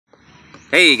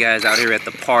Hey guys, out here at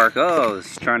the park. Oh,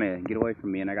 it's trying to get away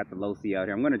from me, and I got the Losi out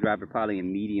here. I'm going to drive it probably in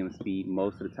medium speed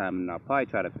most of the time, and I'll probably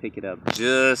try to pick it up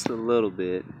just a little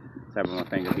bit. Sorry about my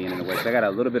finger being in the way. So I got a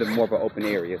little bit of more of an open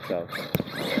area, so.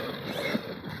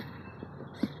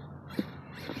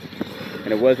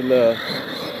 And it was a little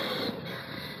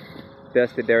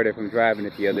dusted dirty from driving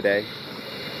it the other day.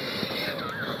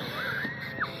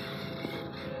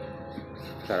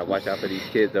 Try to watch out for these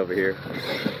kids over here.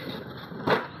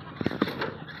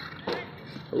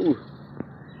 Ooh,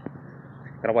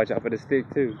 gotta watch out for the stick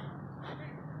too.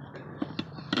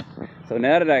 So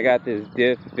now that I got this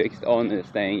diff fixed on this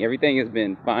thing, everything has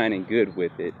been fine and good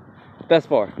with it thus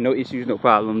far. No issues, no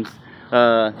problems.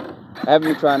 I haven't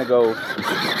been trying to go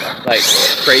like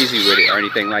crazy with it or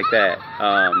anything like that.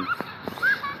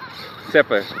 Except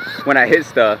for when I hit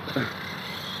stuff.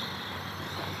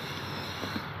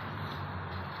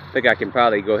 I think I can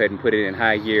probably go ahead and put it in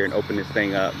high gear and open this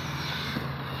thing up.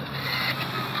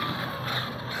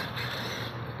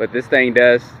 But this thing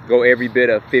does go every bit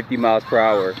of 50 miles per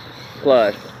hour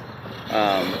plus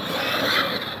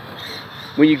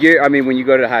when you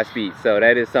go to the high speed. So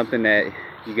that is something that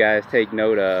you guys take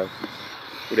note of.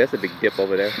 Ooh, that's a big dip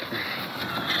over there.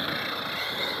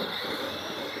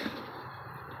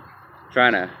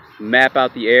 Trying to map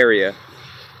out the area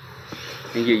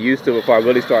and get used to it before I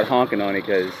really start honking on it,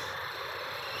 because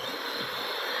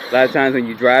a lot of times when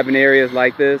you drive in areas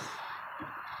like this,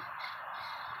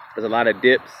 there's a lot of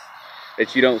dips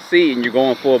that you don't see, and you're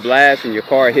going full blast and your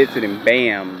car hits it and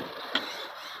bam.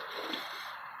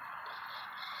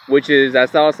 Which is, I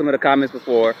saw some of the comments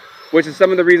before, which is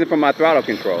some of the reason for my throttle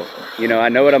control. You know, I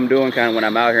know what I'm doing kind of when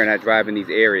I'm out here and I drive in these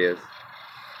areas.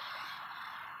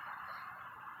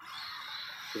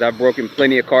 Because I've broken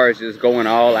plenty of cars just going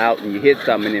all out and you hit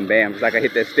something and then bam, just like I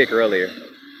hit that stick earlier.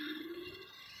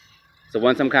 So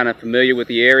once I'm kind of familiar with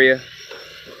the area,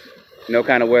 know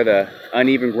kind of where the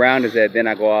uneven ground is at, then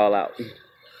I go all out.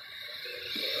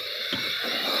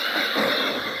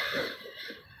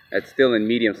 That's still in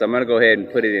medium, so I'm going to go ahead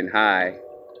and put it in high.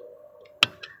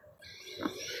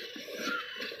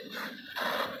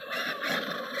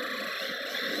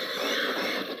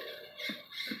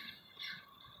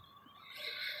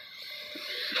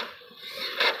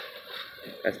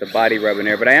 That's the body rubbing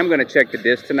there, but I am going to check the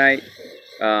disc tonight.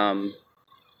 Kind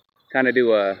of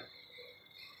do a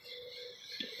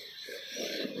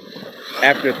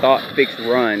afterthought fixed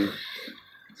run,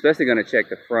 especially going to check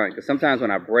the front, because sometimes when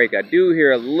I brake I do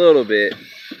hear a little bit,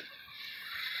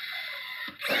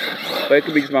 but it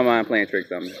could be just my mind playing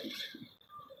tricks on me.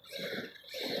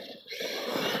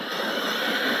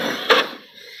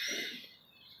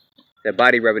 That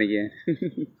body rubbing again.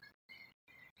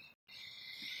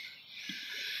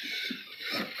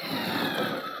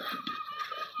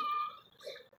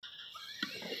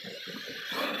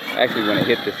 I actually want to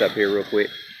hit this up here real quick.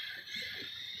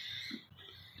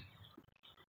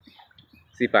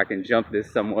 See if I can jump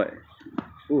this somewhat.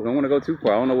 Ooh, I don't want to go too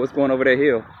far. I don't know what's going over that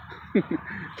hill.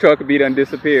 Truck could be done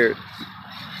disappeared.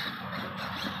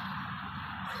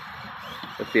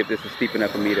 Let's see if this is steep enough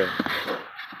for me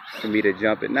to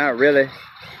jump it. Not really.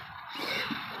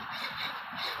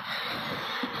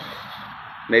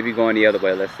 Maybe going the other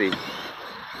way. Let's see.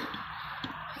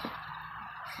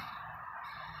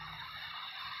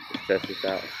 Let's test this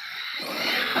out.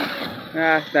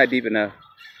 It's not deep enough.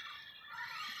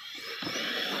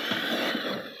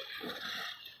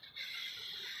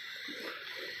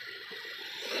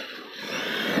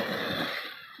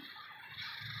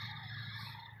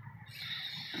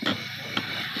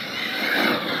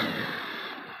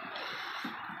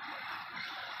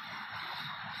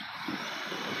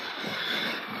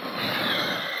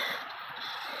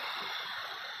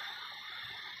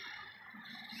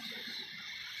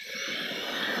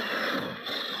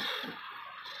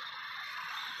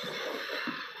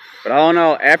 But I don't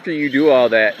know, after you do all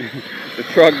that, the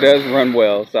truck does run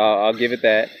well, so I'll give it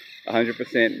that.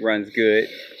 100% runs good.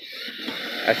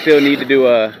 I still need to do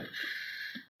a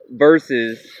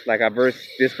versus, like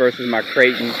this versus my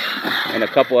Creighton and a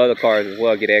couple other cars as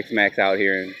well, get X-Max out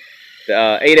here. And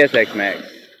the 8S X-Max.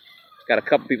 Got a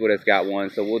couple people that's got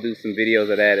one, so we'll do some videos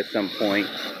of that at some point.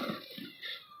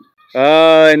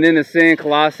 And then the Sin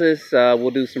Colossus,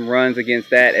 we'll do some runs against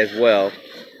that as well.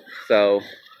 So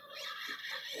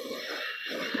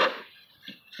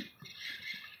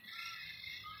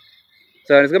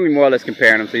it's going to be more or less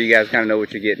comparing them so you guys kind of know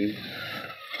what you're getting.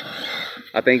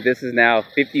 I think this is now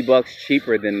 $50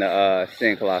 cheaper than the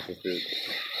Sin Colossus is.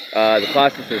 The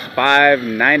Colossus is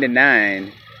 $599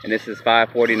 and this is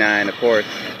 $549. Of course,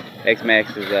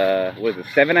 X-Max is what is it,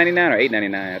 $799 or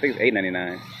 $899? I think it's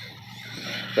 $899.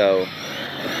 So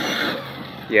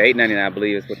Yeah, $8.99 I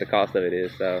believe is what the cost of it is.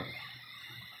 So.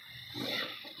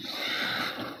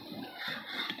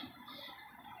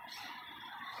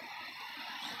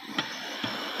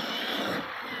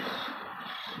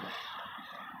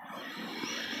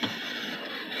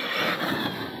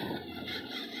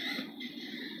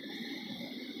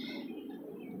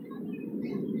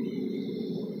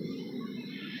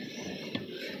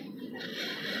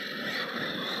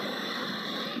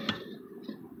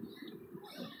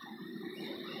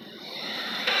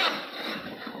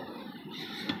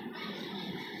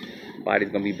 Body's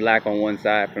gonna be black on one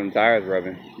side from tires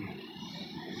rubbing.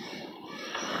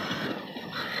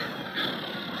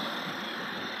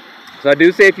 So I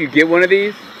do say if you get one of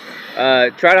these,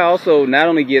 try to also not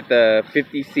only get the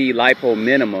 50C LiPo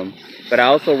minimum, but I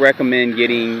also recommend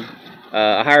getting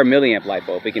a higher milliamp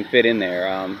LiPo if it can fit in there.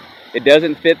 It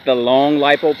doesn't fit the long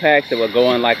LiPo packs that will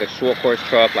go in like a short course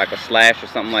truck, like a Slash or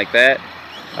something like that.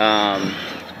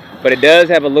 But it does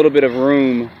have a little bit of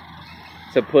room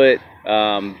to put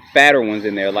fatter ones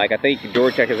in there. Like I think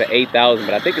DoorCheck is an 8,000,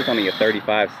 but I think it's only a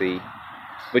 35C.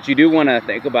 But you do want to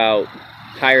think about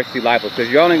higher C LiPos because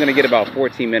you're only going to get about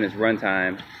 14 minutes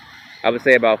runtime. I would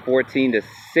say about 14 to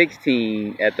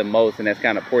 16 at the most, and that's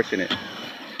kind of pushing it.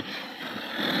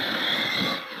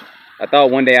 I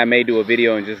thought one day I may do a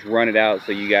video and just run it out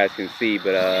so you guys can see,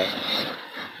 but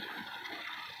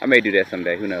I may do that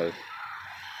someday. Who knows?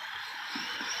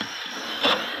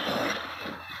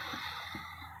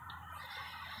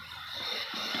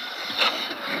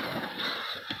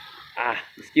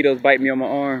 Mosquitoes bite me on my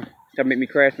arm. Trying to make me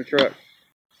crash my truck.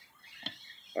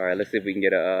 Alright, let's see if we can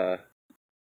get a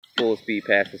full speed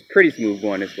pass. It's pretty smooth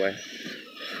going this way.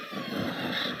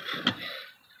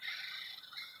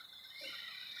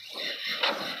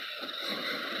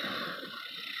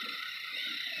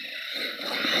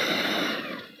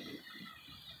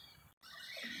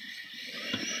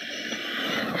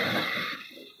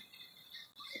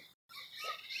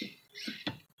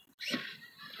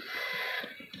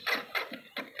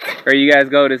 There you guys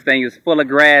go. This thing is full of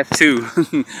grass too.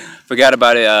 Forgot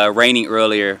about it raining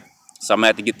earlier, so I'm gonna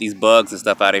have to get these bugs and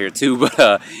stuff out of here too.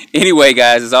 But anyway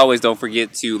guys, as always, don't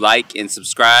forget to like and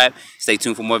subscribe. Stay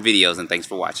tuned for more videos, and thanks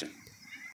for watching.